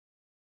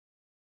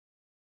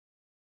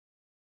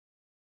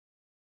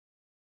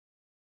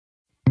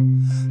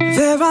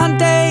There are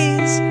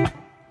days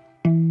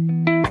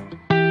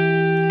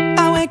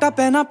I wake up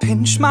and I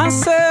pinch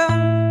myself.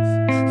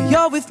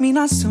 You're with me,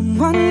 not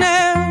someone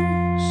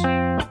else.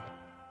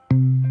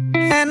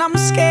 And I'm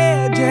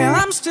scared, yeah,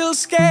 I'm still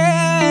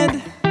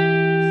scared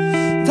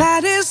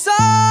that it's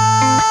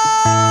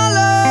all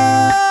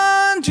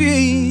a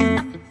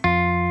dream.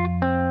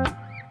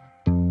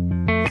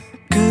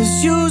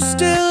 'Cause you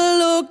still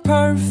look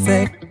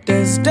perfect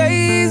as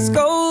days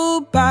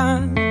go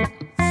by.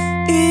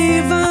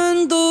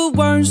 Even the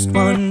worst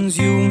ones,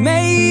 you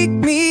make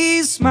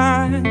me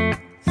smile.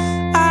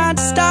 I'd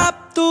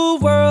stop the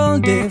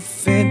world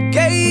if it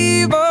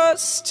gave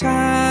us time.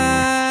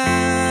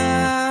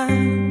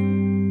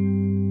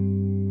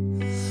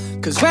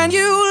 'Cause when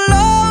you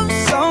love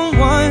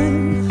someone,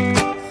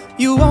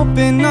 you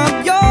open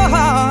up your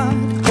heart.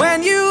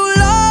 When you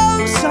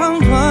love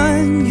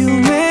someone, you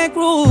make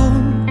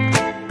room.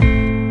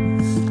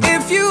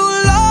 If you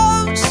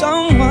love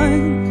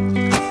someone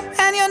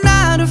and you're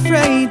not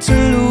afraid to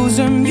lose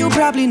them, you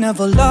probably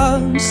never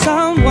loved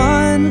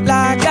someone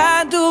like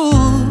I do.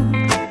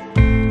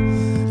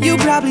 You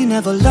probably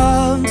never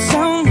loved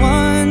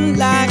someone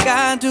like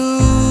I do.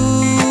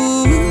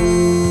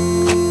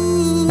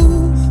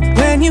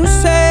 When you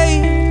say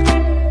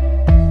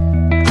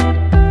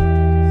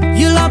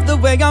you love the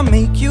way I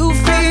make you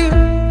feel,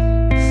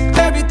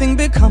 everything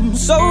becomes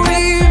so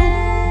real.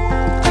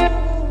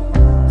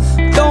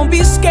 Don't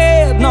be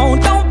scared, no,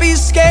 don't be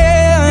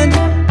scared,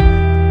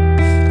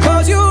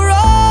 'cause you're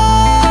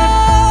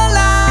all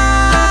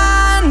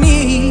I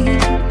need.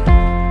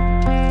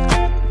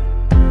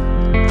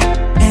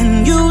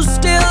 And you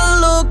still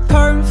look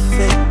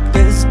perfect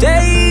as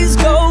days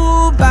go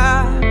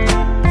by.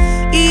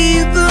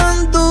 Even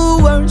the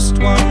worst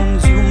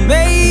ones, you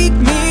make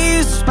me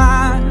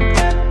smile.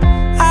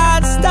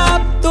 I'd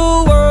stop the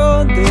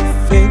world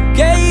if it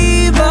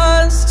gave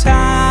us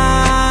time.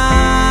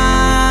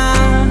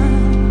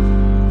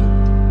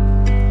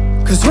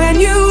 'Cause when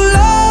you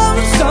love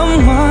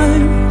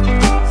someone,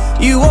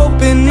 you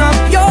open up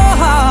your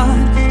heart.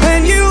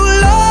 When you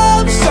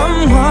love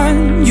someone,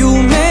 you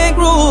make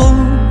room.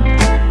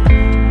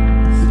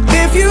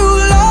 If you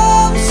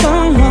love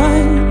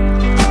someone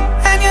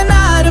and you're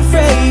not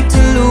afraid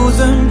to lose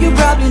them, you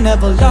probably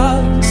never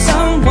loved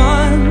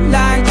someone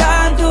like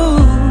I do.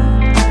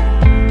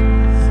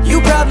 You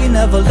probably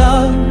never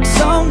loved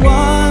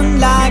someone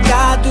like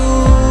I do.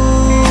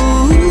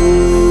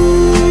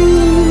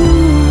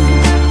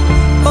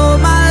 All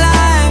my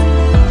life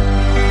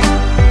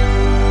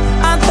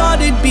I thought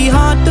it'd be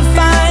hard to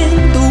find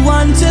the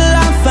one till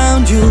I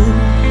found you.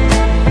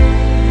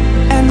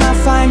 And I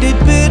find it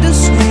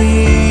bittersweet,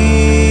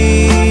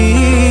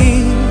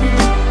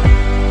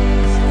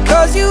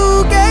 'cause you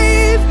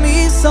gave me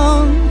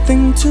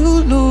something to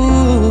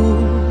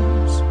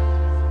lose.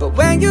 But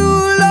when you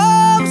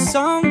love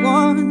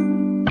someone,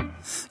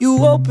 you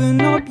open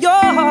up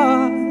your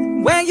heart.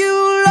 When you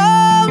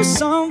love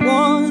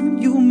someone,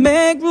 you